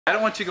I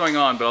don't want you going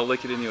on, but I'll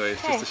lick it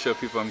anyways, just to show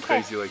people I'm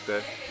crazy like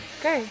that.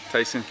 Go.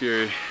 Tyson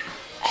Fury.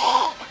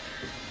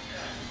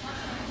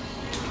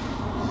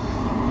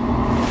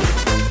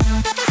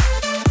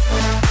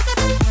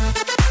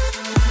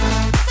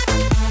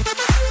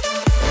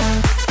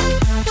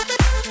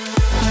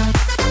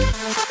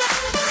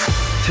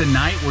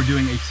 Tonight we're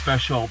doing a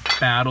special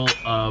battle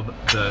of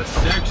the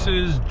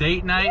sexes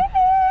date night.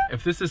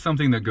 If this is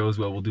something that goes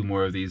well, we'll do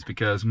more of these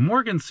because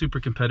Morgan's super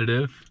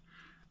competitive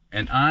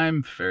and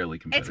I'm fairly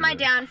competitive. It's my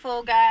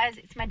downfall, guys.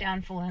 It's my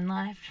downfall in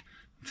life.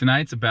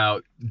 Tonight's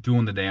about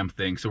doing the damn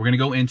thing. So we're gonna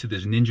go into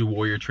this Ninja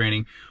Warrior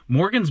training.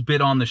 Morgan's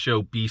been on the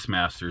show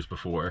Beastmasters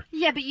before.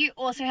 Yeah, but you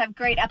also have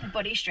great upper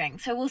body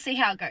strength, so we'll see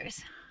how it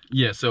goes.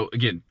 Yeah, so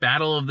again,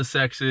 battle of the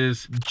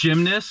sexes,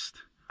 gymnast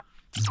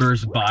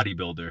versus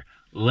bodybuilder.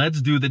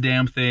 Let's do the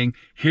damn thing.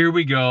 Here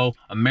we go.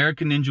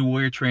 American Ninja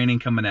Warrior training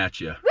coming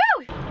at you.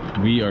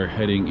 Woo! We are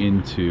heading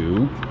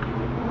into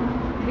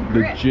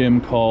the gym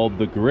called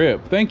The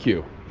Grip. Thank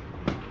you.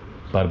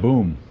 Bada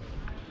boom.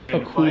 How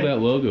cool that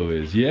logo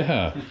is.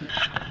 Yeah.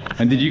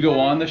 And did you go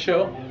on the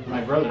show? My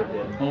brother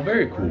did. Oh,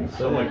 very cool.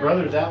 So my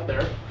brother's out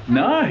there.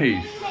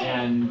 Nice.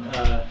 And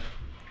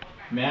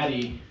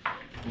Maddie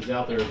is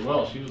out there as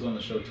well. She was on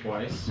the show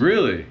twice.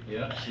 Really?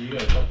 Yeah. So you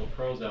got a couple of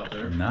pros out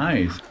there.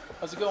 Nice.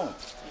 How's it going?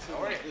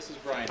 All right. This is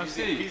Brian. I'm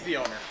Steve. He's the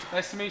owner.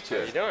 Nice to meet you.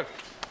 How you doing?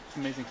 It's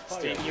amazing.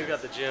 Steve, you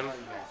got the gym.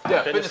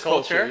 Yeah, fitness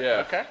culture.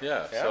 Yeah. Okay.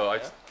 Yeah. Yeah, So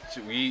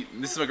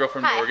this is my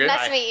girlfriend Morgan.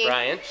 Nice to meet you.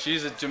 Brian.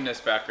 She's a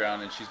gymnast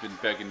background and she's been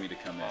begging me to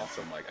come in.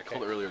 So I'm like, I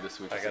called her earlier this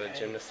week. I got a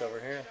gymnast over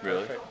here.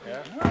 Really? Perfect.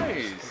 Yeah.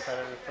 Nice.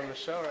 Competitor from the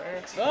show right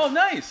here. Oh,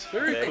 nice.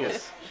 Very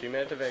Vegas. She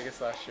made it to Vegas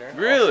last year.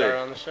 Really? All-star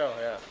on the show.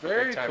 Yeah.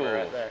 Very Big timer cool.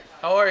 Right there.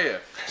 How are you?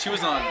 She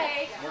was on.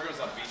 Morgan was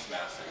on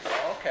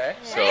Beastmasters. Okay.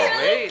 So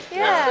Great.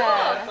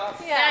 Yeah.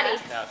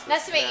 Maddie.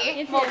 Nice to meet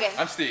you. Morgan.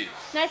 I'm Steve.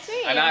 Nice to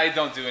meet you. And I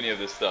don't do any of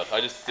this stuff.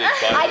 I just did.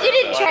 I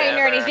didn't train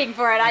or Whatever. anything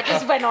for it. I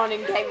just went on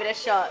and gave it a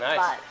shot. Nice.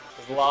 But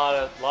There's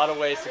a lot of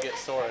ways to get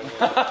sore. And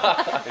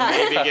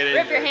maybe get injured.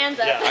 rip your hands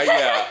up.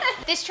 Yeah.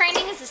 This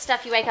training is the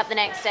stuff you wake up the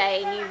next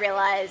day and you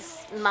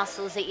realize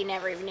muscles that you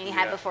never even knew you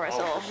had Yeah. before us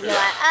Oh, all. for sure. You're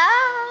like,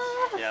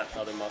 ah. Yeah.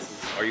 Other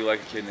muscles. Are you like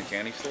a kid in the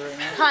candy store right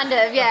now? Kind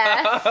of,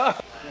 yeah.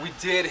 We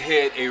did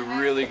hit a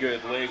really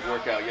good leg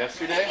workout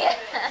yesterday.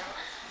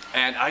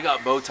 And I got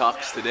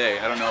Botox today.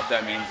 I don't know if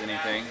that means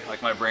anything.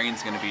 Like my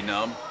brain's gonna be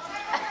numb.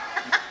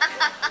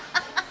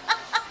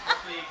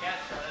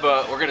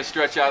 But we're gonna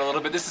stretch out a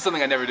little bit. This is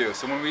something I never do.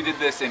 So when we did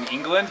this in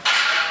England,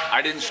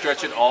 I didn't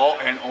stretch at all,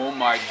 and oh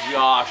my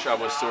gosh, I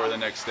was sore the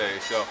next day.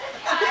 So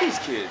look at these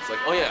kids. Like,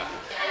 oh yeah.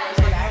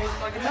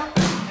 Like a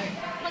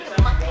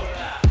monkey.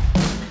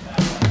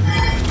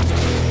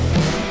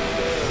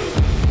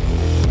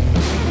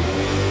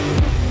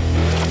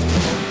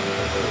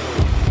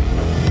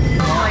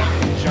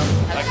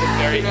 Like the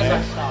very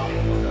best.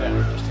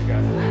 Yeah. Just two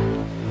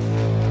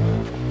guys.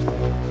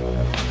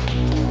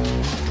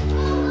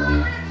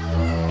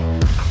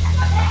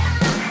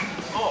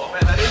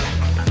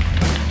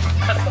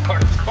 That's the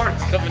hardest part,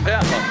 it's coming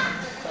down.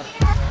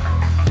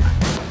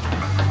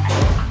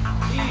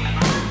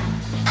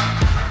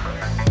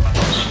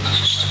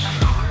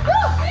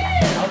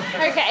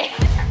 Okay.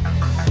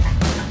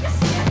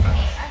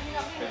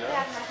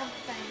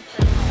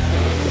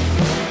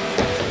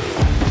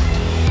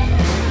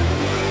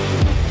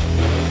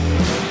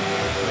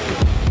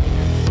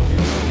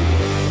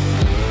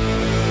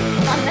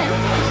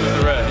 This is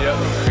the red, yep.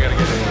 We gotta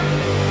get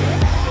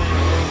it.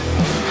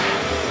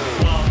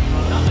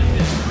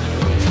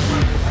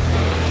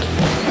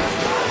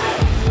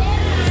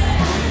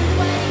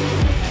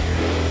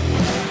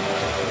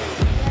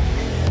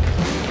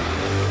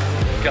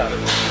 Got it.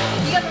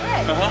 You got the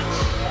red.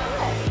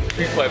 Uh-huh.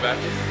 You can play back.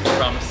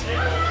 Promise.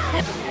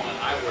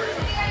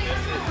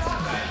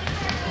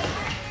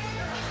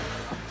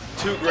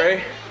 Too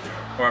gray,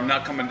 or I'm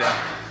not coming down.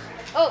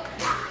 Oh.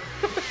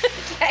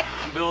 Okay.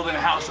 I'm building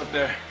a house up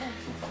there.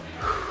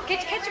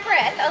 Catch your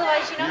breath,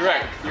 otherwise you're not. You're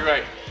right, you're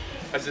right.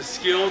 As a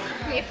skilled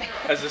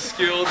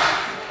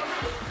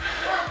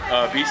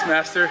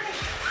Beastmaster,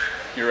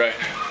 you're right.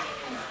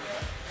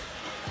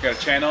 I gotta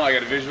channel, I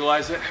gotta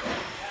visualize it.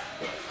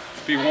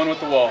 Be one with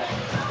the wall.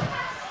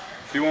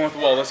 Be one with the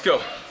wall, let's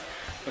go.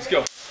 Let's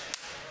go.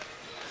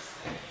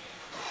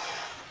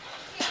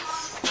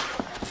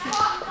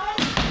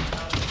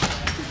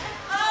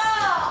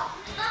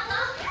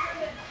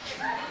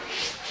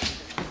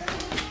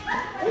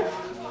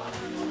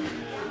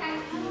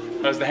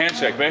 That was the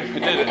handshake, babe. I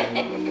did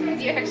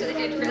it. You actually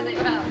did really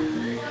well.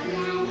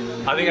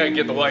 I think I can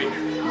get the white.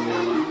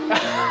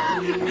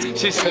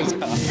 She says.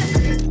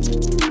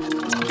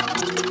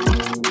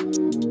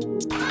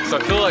 So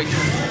I feel like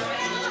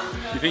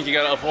you think you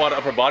got a lot of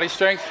upper body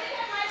strength,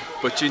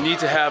 but you need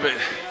to have it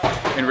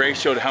in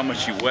ratio to how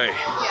much you weigh.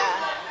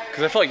 Yeah.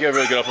 Because I feel like you have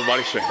really good upper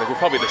body strength. Like we're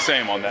probably the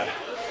same on that.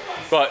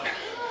 But,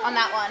 On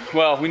that one.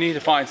 well, we need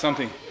to find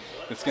something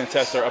that's gonna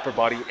test our upper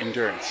body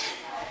endurance.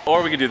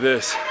 Or we could do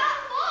this.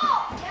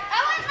 I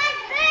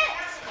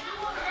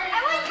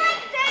went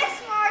like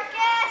this,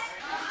 Marcus.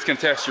 It's gonna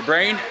test your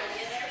brain,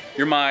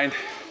 your mind,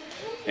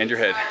 and your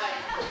head.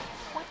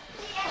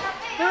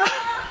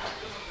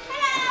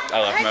 I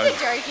love Aren't you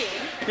joking?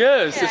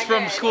 Yes, Yeah, it's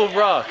from good. School of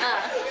Rock.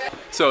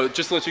 So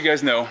just to let you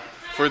guys know,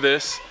 for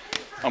this,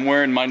 I'm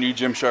wearing my new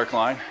Gymshark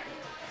line.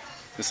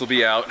 This will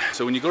be out.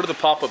 So when you go to the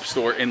pop-up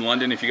store in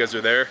London, if you guys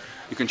are there,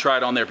 you can try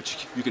it on there,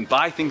 but you can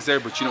buy things there,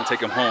 but you don't take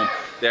them home.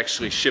 They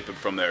actually ship it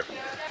from there.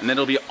 And then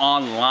it'll be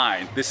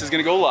online. This is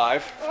gonna go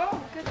live.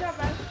 Oh, good job,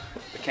 man.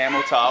 The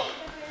camo top,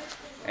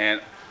 and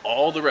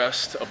all the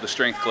rest of the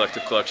Strength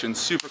Collective collection.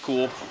 Super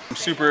cool. I'm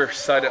super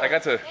excited. I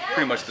got to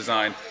pretty much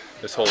design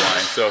this whole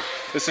line. So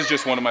this is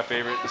just one of my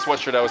favorite. The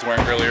sweatshirt I was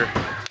wearing earlier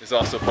is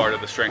also part of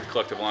the Strength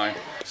Collective line.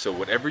 So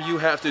whatever you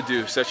have to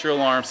do, set your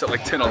alarm, set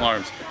like 10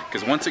 alarms,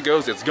 because once it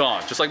goes, it's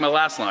gone. Just like my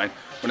last line,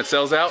 when it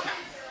sells out,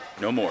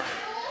 no more.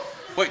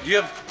 Wait, do you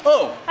have,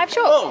 oh. I'm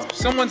sure. Oh,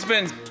 someone's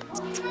been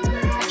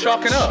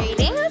chalking up.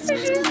 Cheating? That's what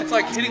you- It's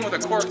like hitting with a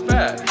cork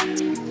bat.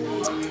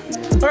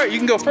 All right, you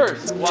can go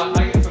first. Well,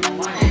 I get some of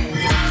mine.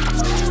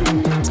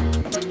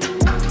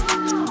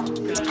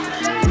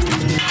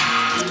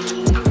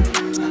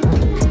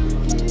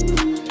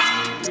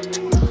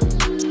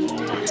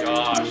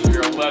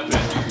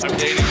 I'm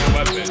dating a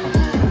weapon.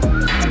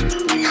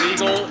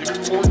 Illegal in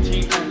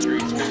 14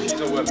 countries, but she's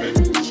a weapon.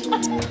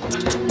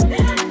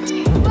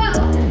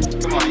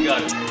 Come on, you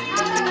got it.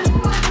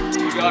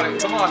 You got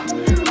it. Come on.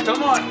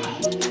 Come on.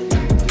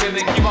 Okay,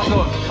 then keep on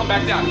going. Come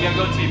back down. You gotta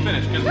go until you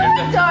finish.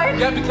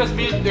 Yeah, because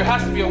there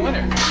has to be a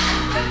winner.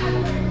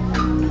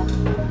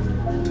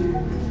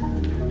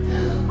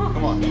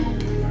 Come on.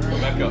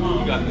 Back up.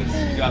 You got this.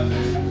 You got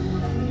this.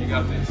 You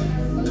got this.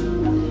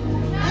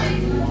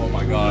 Oh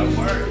my God.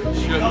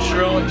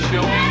 Showing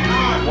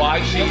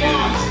why she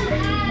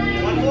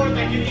is. One more,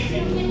 make it easy.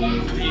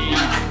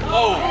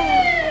 Oh!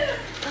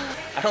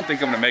 I don't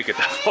think I'm gonna make it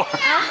that far.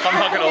 I'm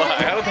not gonna lie.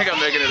 I don't think I'm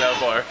making it that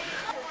far.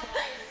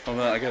 Hold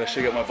on, I gotta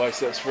shake up my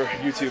biceps for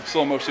YouTube.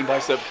 Slow motion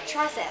bicep.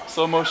 Triceps.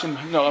 Slow motion.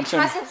 No, I'm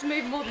saying. Triceps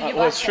move more than your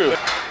Well, it's true. Oh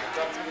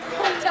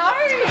no,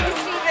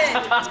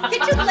 Steven!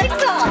 Get your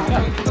legs off!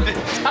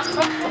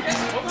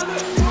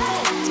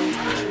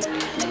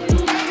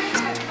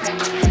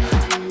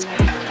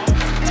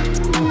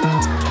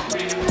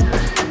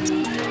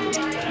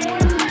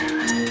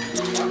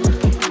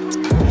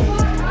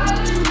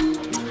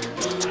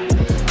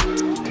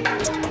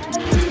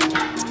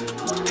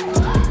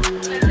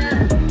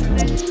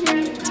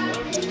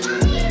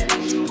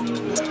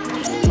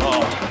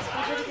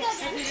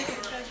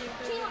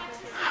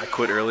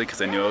 Quit early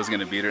because I knew I was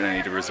going to beat her and I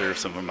need to reserve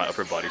some of my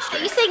upper body Are you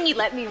strength. saying you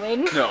let me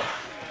win? No.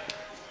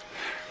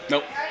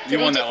 Nope. You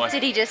won that one.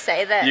 Did he just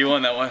say that? You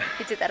won that one.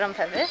 You did that on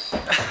purpose?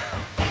 This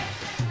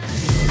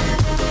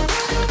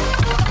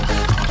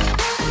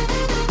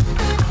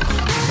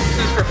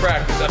is for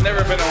practice. I've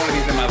never been on one of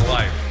these in my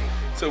life.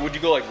 So would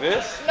you go like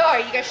this? No,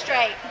 you go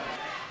straight.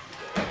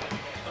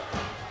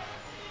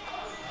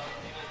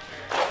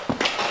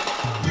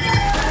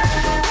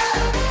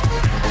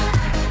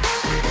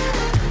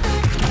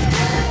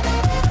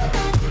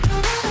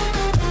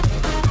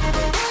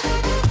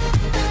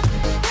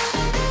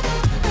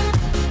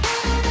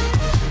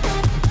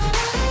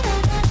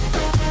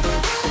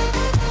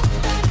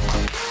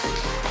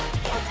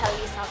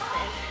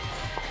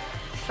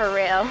 For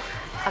real,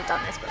 I've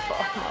done this before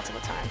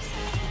multiple times.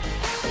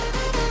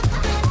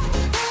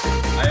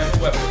 I am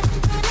a weapon.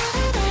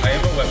 I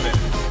am a weapon.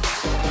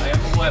 I am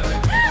a weapon.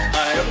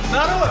 I am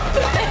not a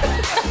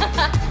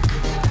weapon.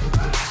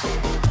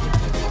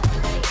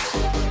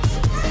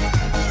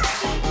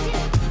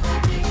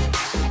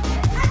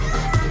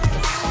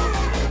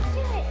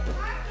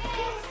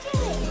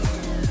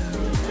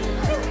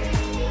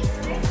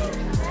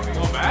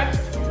 Go back.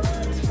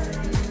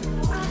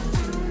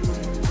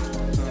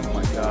 Oh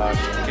my gosh,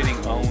 I'm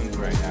getting owned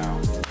right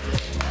now.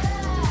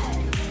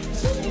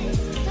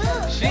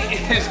 She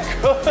is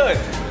good.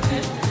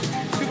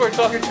 People are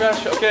talking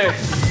trash. Okay.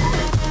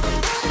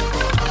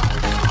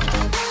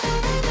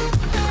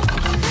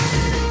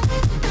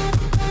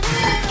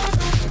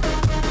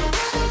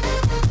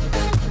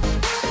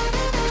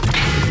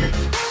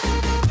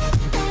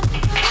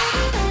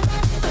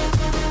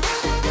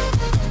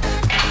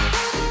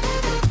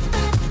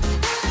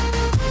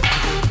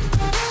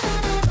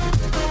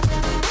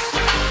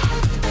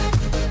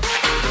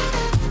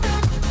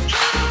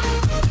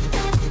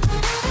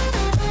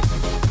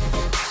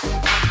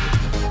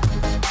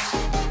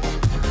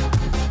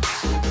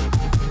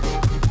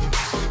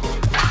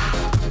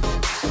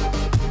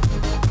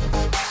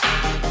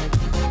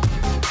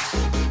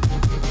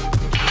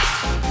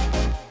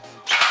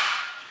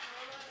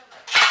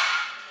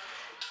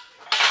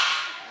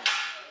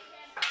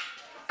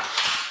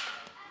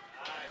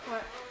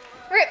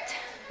 Ripped.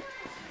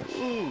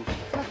 Ooh.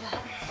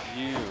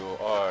 You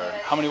are.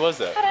 How many was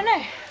that? I don't know.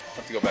 I'll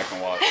have to go back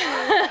and watch.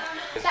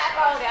 That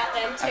rolled out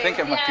then too. I think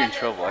I might be in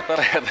trouble. I thought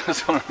I had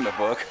this one in the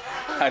book.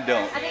 I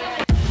don't.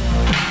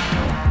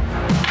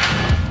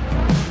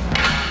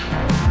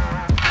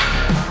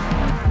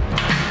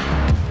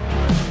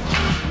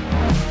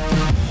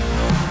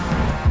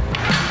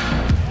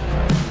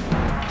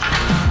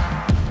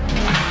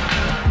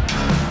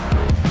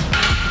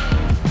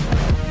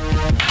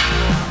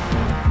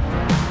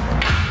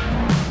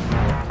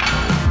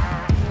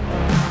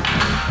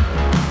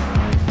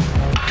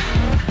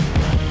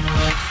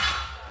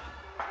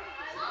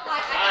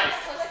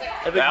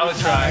 Now let's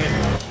try.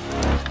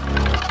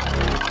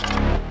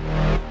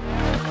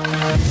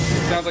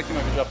 It sounds like you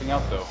might be dropping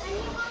out though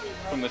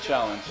from the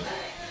challenge.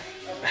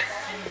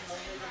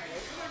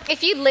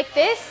 If you lick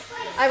this,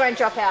 I won't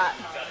drop out.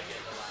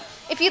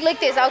 If you lick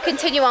this, I'll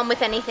continue on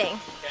with anything.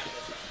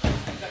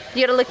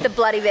 You gotta lick the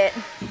bloody bit.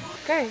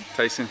 Go.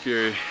 Tyson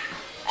Fury.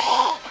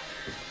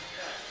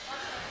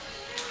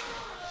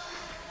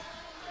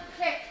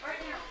 Okay, right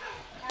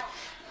now.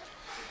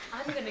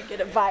 I'm gonna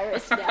get a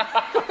virus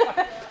now.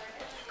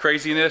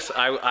 Craziness,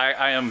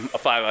 I am a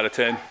 5 out of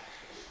 10.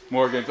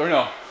 Morgan, or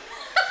no.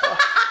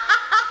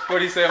 What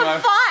do you say? Am I?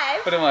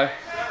 5? What am I?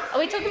 Are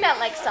we talking about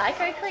like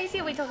psycho crazy?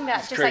 Or are we talking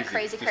about just like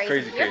crazy?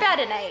 You're about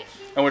an 8.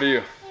 And what are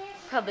you?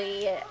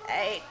 Probably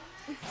 8,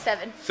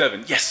 7.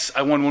 7. Yes,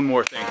 I won one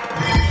more thing.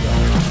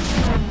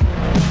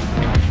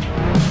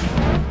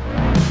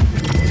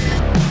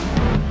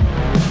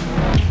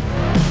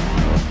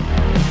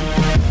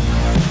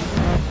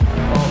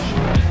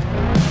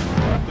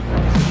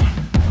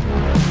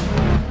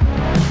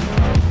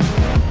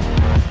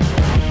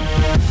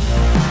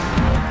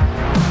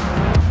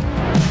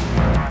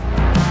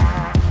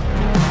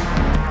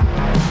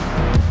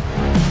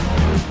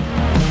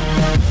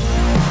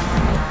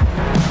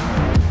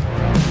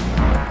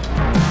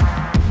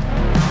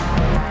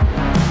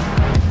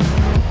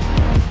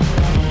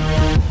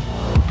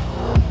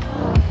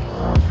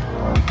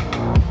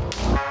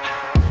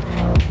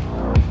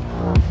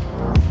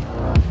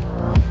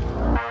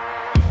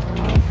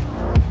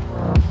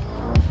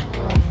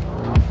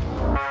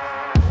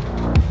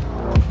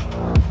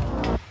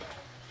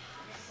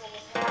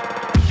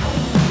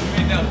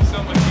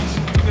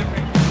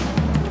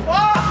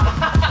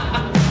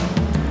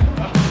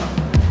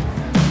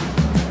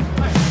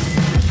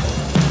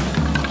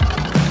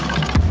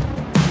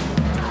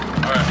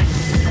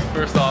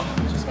 First off,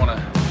 just want to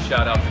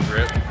shout out the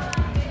grip.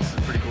 This is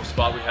a pretty cool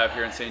spot we have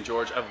here in St.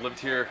 George. I've lived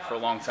here for a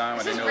long time.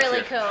 This I didn't is know really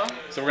it's here. cool.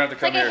 So we're gonna have to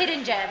come It's like here. a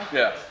hidden gem.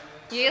 Yeah.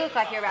 You look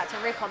like you're about to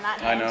rip on that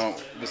hand. I know.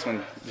 This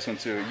one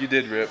too. You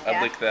did rip. Yeah.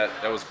 I licked that.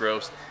 That was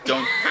gross.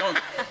 Don't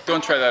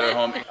try that at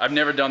home. I've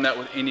never done that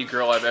with any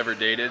girl I've ever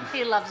dated.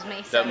 He loves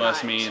me so That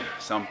must much. mean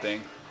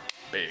something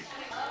big.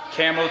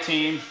 Camo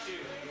team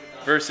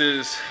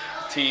versus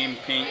team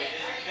pink.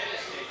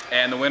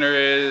 And the winner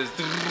is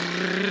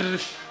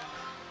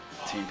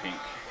team pink.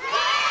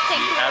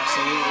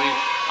 Absolutely.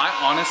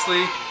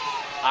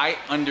 I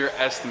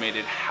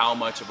underestimated how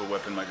much of a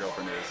weapon my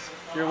girlfriend is.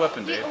 You're a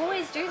weapon, babe. You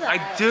always do that.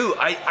 I do.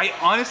 I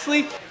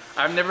honestly,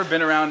 I've never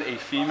been around a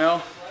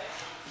female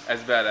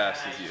as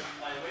badass as you.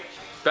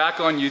 Back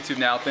on YouTube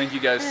now. Thank you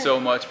guys so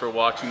much for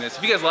watching this.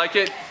 If you guys like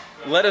it,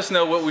 let us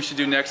know what we should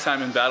do next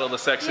time in Battle of the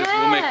Sexes.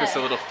 Yeah. We'll make this a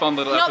little fun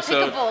little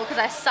episode. Not pickleball, because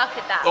I suck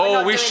at that.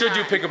 Oh, we should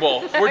do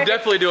pickleball. We're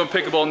definitely doing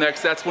pickleball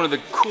next. That's one of the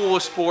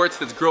coolest sports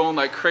that's growing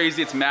like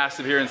crazy. It's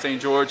massive here in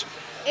St. George.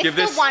 It's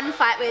the one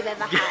fight we've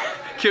ever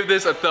had. Give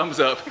this a thumbs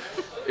up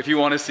if you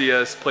want to see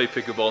us play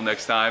pickleball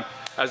next time.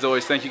 As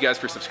always, thank you guys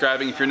for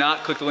subscribing. If you're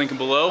not, click the link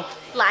below.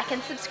 Like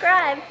and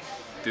subscribe.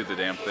 Do the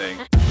damn thing.